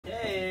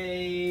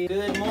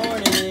Good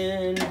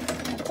morning.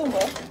 That's a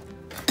look.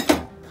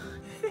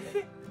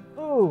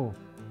 Oh.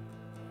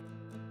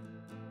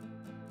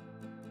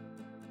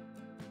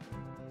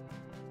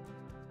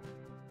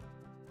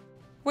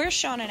 We're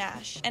Sean and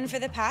Ash, and for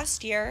the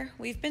past year,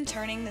 we've been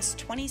turning this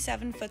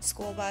 27-foot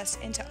school bus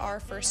into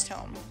our first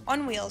home,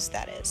 on wheels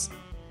that is.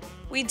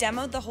 We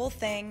demoed the whole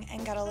thing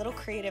and got a little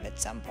creative at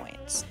some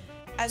points.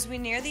 As we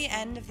near the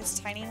end of this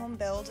tiny home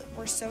build,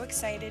 we're so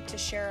excited to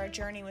share our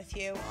journey with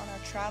you on our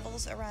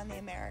travels around the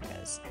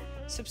Americas.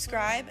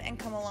 Subscribe and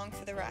come along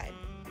for the ride.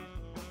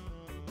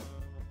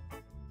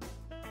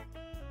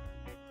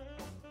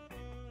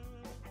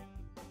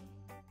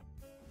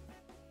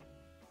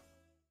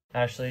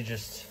 Ashley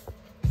just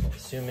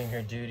assuming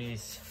her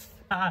duties.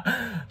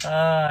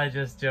 I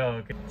just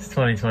joke. It's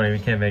 2020, we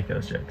can't make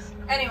those jokes.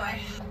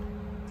 Anyway,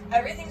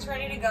 everything's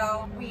ready to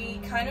go. We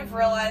kind of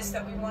realized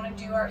that we want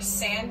to do our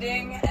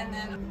sanding and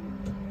then,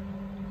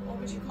 what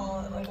would you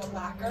call it, like a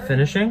lacquer?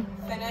 Finishing?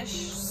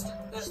 Finish.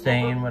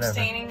 Stain, whatever.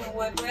 Staining the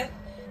wood with.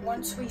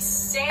 Once we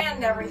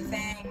sand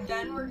everything,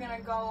 then we're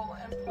gonna go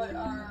and put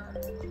our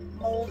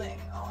molding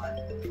on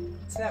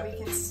so that we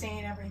can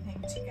stain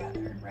everything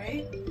together,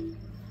 right?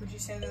 Would you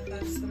say that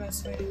that's the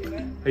best way to do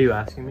it? Are you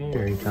asking me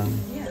or are you telling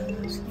me? Yeah,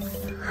 I'm asking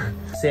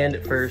you. Sand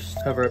it first,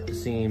 cover up the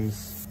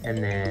seams, and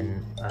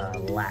then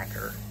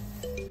lacquer.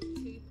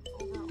 Tape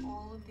over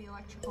all of the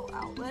electrical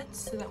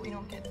outlets so that we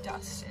don't get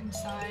dust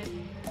inside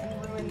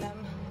and ruin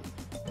them.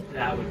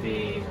 That would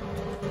be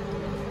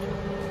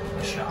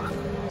a shock.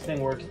 This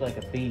thing works like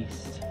a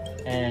beast.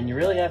 And you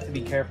really have to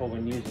be careful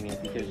when using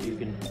it because you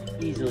can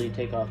easily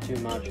take off too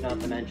much, not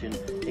to mention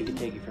it could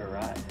take you for a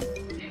ride.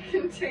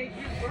 Can take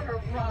you for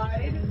a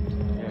ride.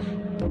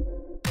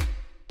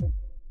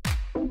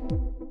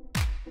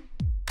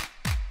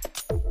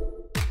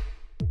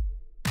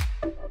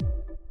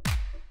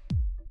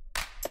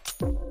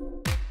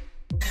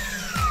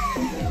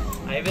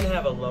 I even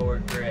have a lower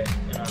grit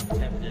and I'm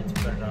tempted to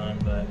put it on,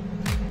 but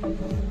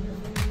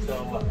so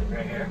what,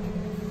 right here?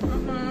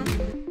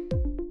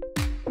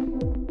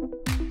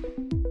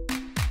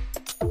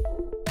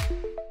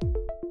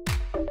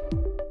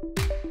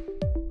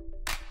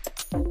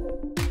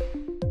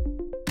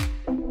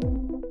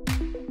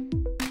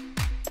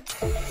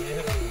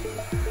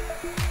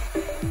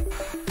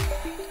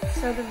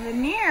 So the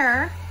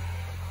veneer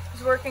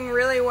is working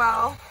really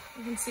well.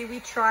 You can see we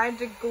tried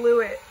to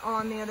glue it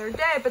on the other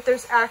day, but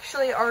there's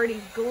actually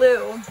already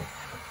glue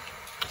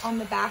on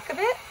the back of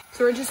it.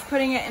 So we're just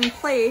putting it in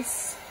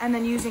place and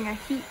then using a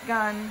heat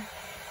gun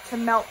to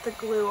melt the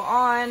glue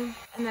on.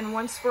 And then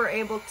once we're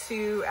able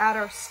to add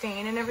our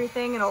stain and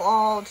everything,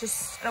 it'll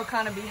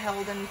kind of be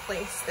held in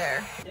place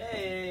there.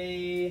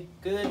 Yay!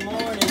 Good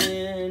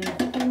morning!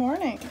 Good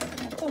morning.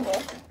 That's a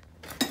look.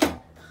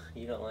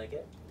 You don't like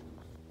it?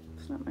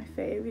 It's not my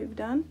fave you've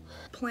done.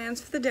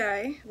 Plans for the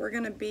day. We're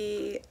gonna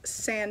be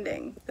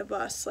sanding the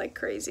bus like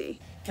crazy.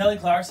 Kelly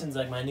Clarkson's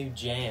like my new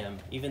jam,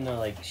 even though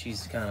like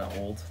she's kind of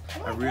old.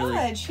 Oh my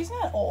God, she's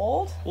not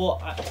old.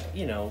 Well,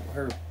 you know,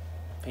 her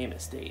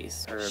famous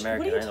days, her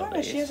American Idol days. What are you talking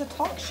about? She has a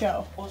talk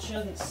show. Well, she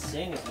doesn't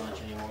sing as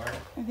much anymore.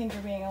 I think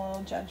you're being a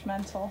little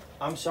judgmental.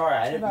 I'm sorry,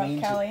 I didn't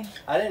mean Kelly.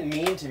 I didn't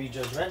mean to be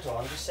judgmental.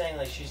 I'm just saying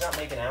like she's not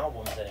making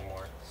albums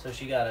anymore, so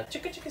she got to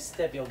chicka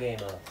step your game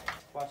up.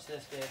 Watch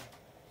this, babe.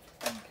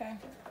 Okay.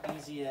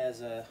 Easy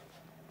as a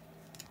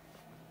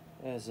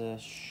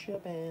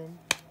shabam.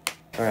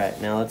 All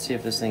right, now let's see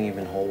if this thing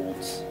even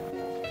holds.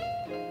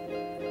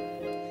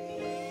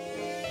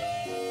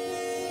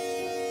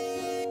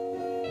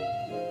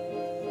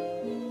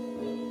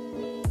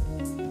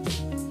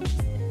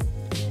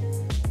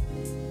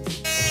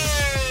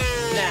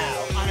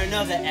 Now, on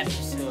another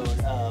episode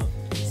of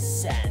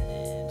Sanded.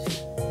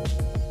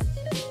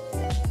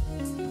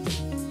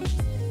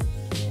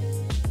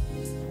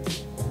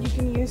 You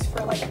can use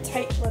for like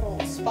tight little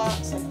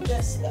spots like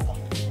this though.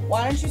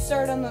 Why don't you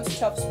start on those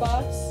tough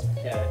spots?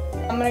 Okay.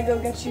 I'm gonna go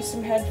get you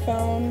some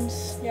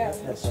headphones. Yeah,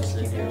 let's just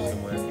keep here going.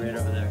 somewhere, right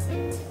over there.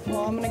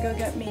 Well, I'm gonna go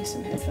get me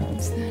some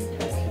headphones then.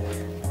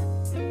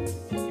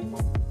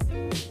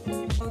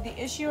 So the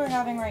issue we're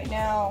having right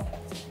now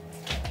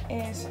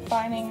is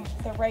finding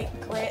the right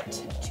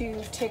grit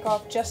to take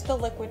off just the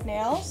liquid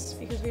nails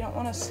because we don't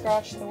want to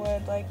scratch the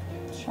wood like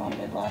Sean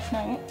did last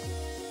night.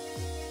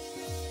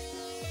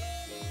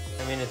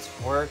 I mean, it's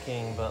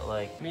working, but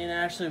like, me and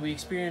Ashley, we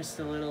experienced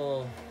a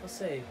little, let's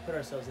say, put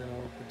ourselves in a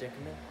little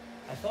predicament.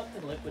 I thought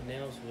the liquid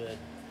nails would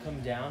come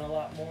down a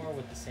lot more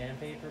with the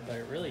sandpaper, but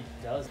it really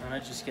does. Kind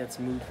of just gets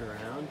moved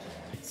around.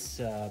 It's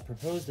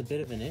proposed a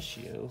bit of an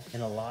issue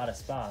in a lot of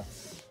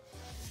spots,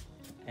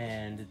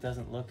 and it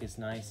doesn't look as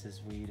nice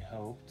as we'd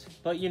hoped.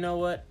 But you know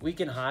what? We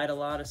can hide a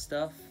lot of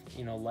stuff.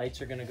 You know,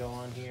 lights are gonna go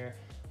on here.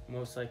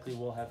 Most likely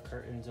we'll have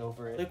curtains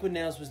over it. Liquid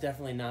nails was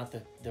definitely not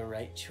the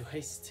right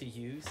choice to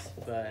use,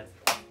 but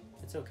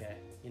it's okay.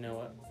 You know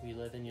what? We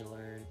live and you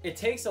learn. It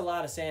takes a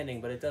lot of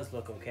sanding, but it does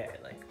look okay.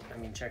 Like, I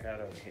mean, check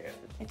out over here.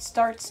 It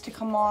starts to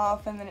come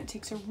off and then it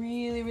takes a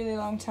really, really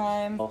long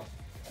time. Well,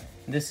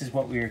 this is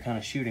what we were kind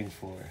of shooting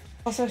for.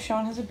 Also,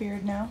 Sean has a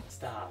beard now.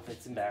 Stop,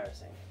 it's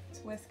embarrassing. It's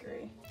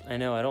whiskery. I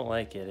know, I don't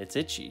like it. It's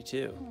itchy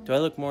too. Do I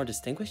look more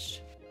distinguished?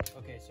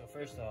 Okay, so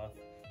first off,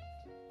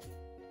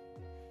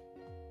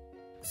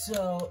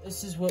 so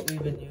this is what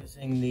we've been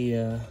using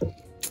the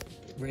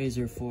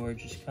razor for,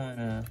 just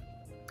kind of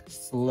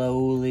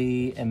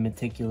slowly and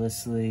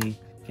meticulously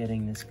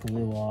getting this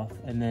glue off.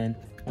 And then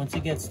once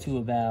it gets to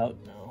about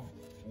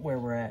where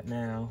we're at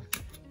now,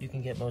 you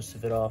can get most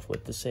of it off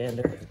with the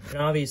sander. And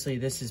obviously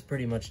this is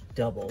pretty much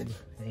doubled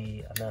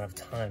the amount of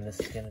time this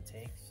is gonna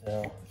take,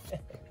 so.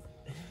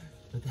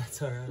 But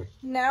that's all right.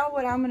 Now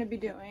what I'm gonna be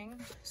doing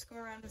is go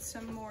around with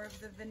some more of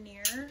the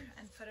veneer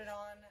and put it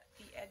on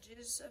the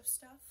edges of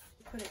stuff.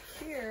 Put it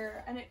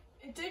here, and it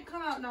did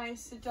come out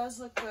nice. It does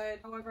look good.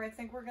 However, I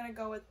think we're gonna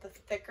go with the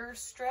thicker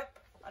strip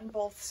on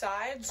both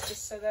sides,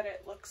 just so that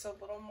it looks a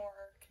little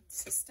more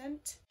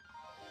consistent.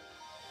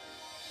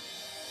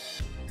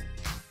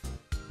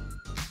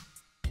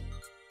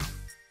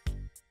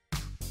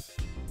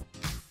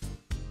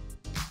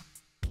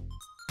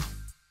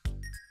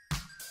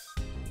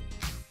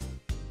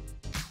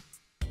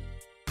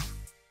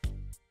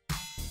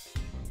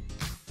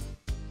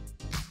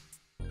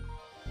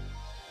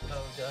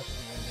 Oh,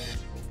 dusty in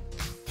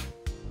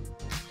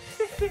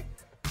there.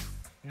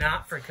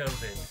 Not for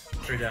COVID,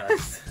 for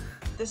dust.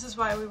 This is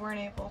why we weren't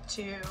able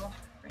to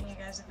bring you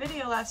guys a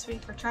video last week.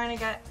 We're trying to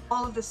get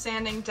all of the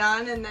sanding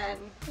done, and then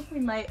I think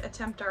we might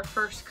attempt our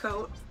first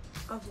coat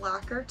of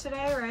lacquer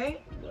today,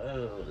 right?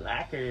 Whoa,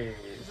 lacquer.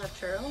 Is that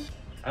true?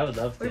 I would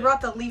love to. We brought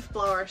the leaf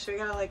blower, so we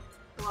gotta like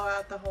blow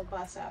out the whole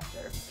bus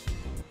after.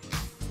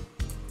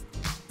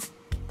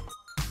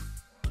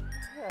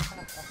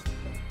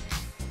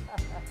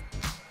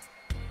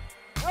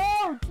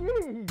 Oh,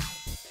 jeez!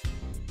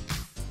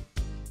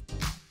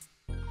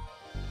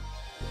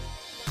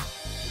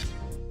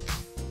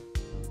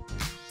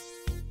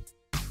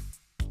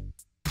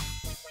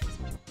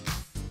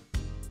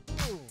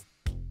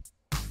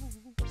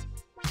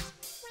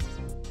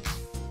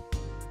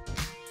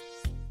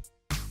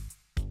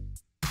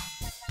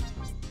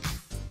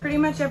 Pretty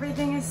much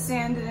everything is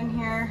sanded in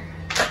here.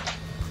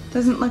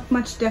 Doesn't look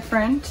much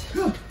different.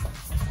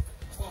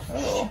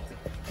 Oh.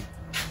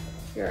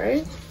 You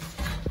alright?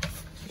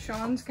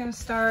 Sean's gonna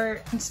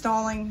start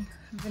installing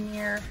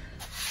veneer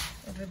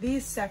over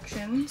these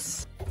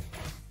sections.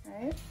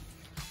 Right?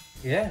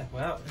 Yeah,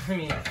 well, I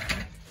mean,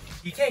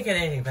 you can't get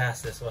anything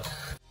past this one.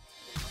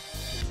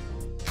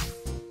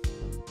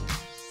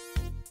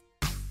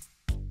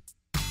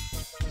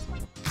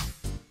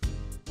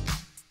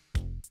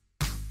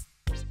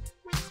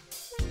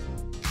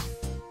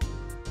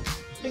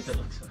 I think it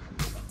looks fine.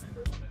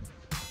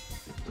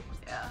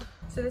 Yeah.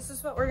 So this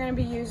is what we're gonna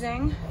be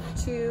using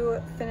to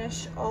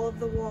finish all of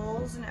the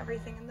walls and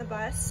everything in the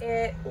bus.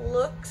 It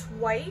looks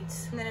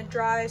white and then it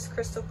dries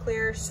crystal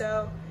clear,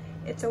 so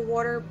it's a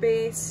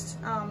water-based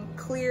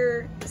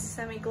clear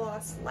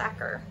semi-gloss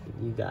lacquer.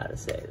 You gotta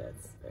say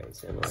that's very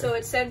similar. So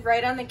it said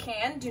right on the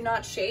can, do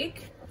not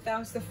shake. That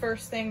was the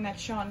first thing that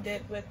Sean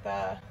did with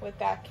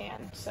that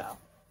can, so.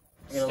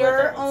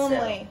 Stir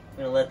only. I'm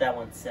gonna let that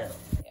one settle.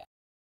 Yeah.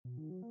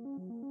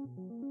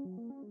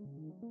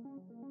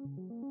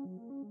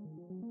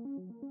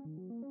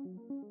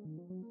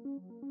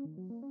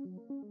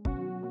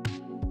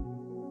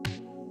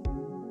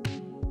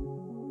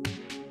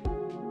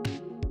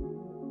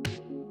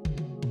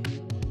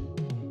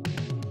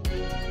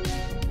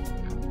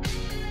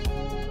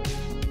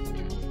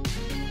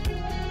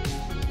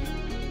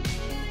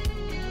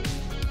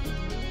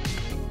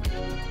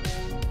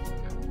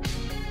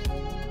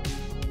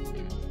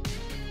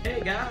 Hey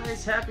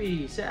guys,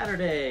 happy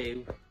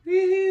Saturday!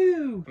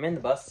 Woohoo! I'm in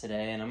the bus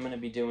today and I'm gonna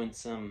be doing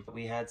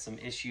we had some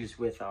issues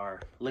with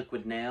our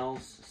liquid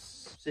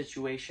nails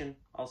situation,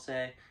 I'll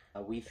say.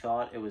 We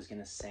thought it was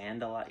gonna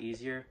sand a lot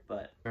easier,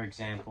 but for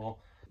example,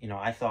 you know,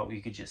 I thought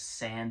we could just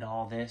sand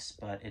all this,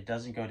 but it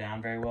doesn't go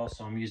down very well,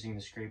 so I'm using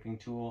the scraping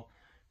tool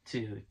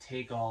to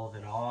take all of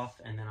it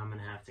off, and then I'm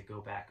gonna have to go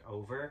back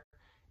over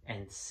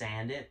and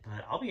sand it.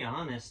 But I'll be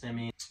honest, I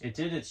mean, it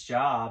did its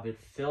job. It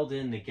filled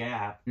in the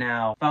gap.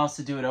 Now, if I was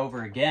to do it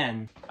over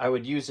again, I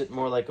would use it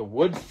more like a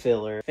wood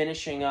filler,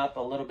 finishing up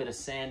a little bit of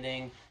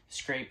sanding,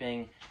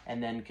 scraping,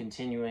 and then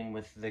continuing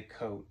with the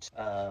coat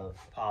of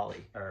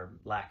poly or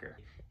lacquer.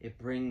 It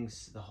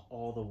brings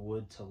all the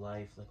wood to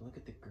life. Like, look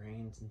at the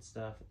grains and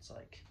stuff.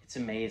 It's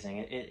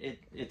amazing.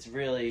 It's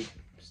really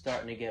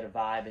starting to get a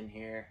vibe in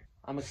here.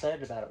 I'm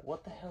excited about it.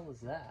 What the hell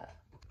is that?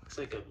 Looks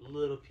like a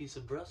little piece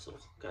of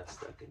Brussels got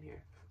stuck in here.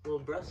 A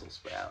little Brussels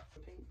sprout.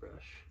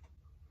 Paintbrush.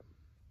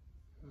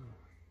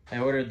 I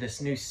ordered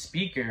this new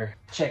speaker.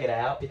 Check it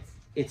out.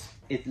 It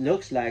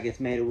looks like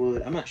it's made of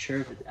wood. I'm not sure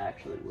if it's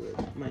actually wood.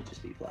 It might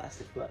just be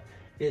plastic, but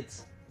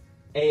it's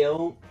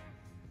Aomais,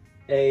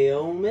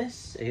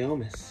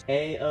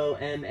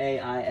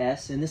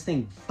 A-O-M-A-I-S, and this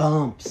thing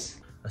bumps.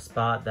 A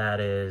spot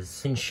that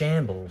is in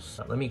shambles.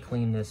 Let me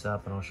clean this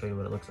up and I'll show you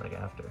what it looks like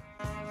after.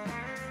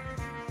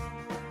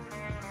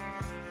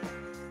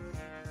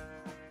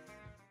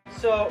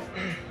 So,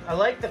 I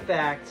like the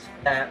fact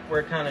that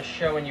we're kind of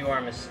showing you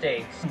our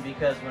mistakes,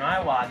 because when I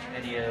watch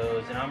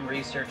videos and I'm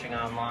researching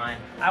online,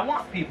 I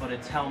want people to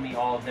tell me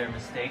all of their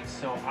mistakes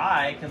so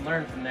I can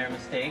learn from their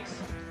mistakes.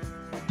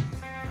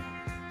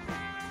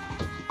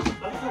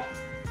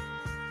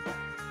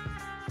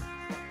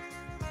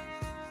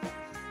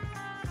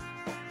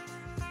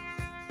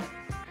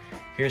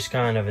 Here's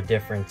kind of a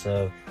difference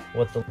of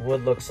what the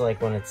wood looks like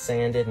when it's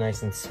sanded,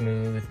 nice and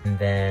smooth, and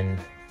then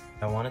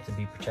I want it to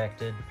be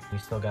protected. We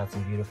still got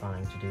some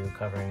beautifying to do,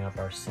 covering up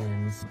our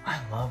sins. I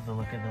love the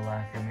look of the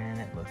lacquer, man.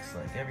 It looks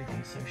like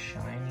everything's so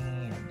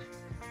shiny and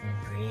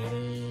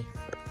pretty.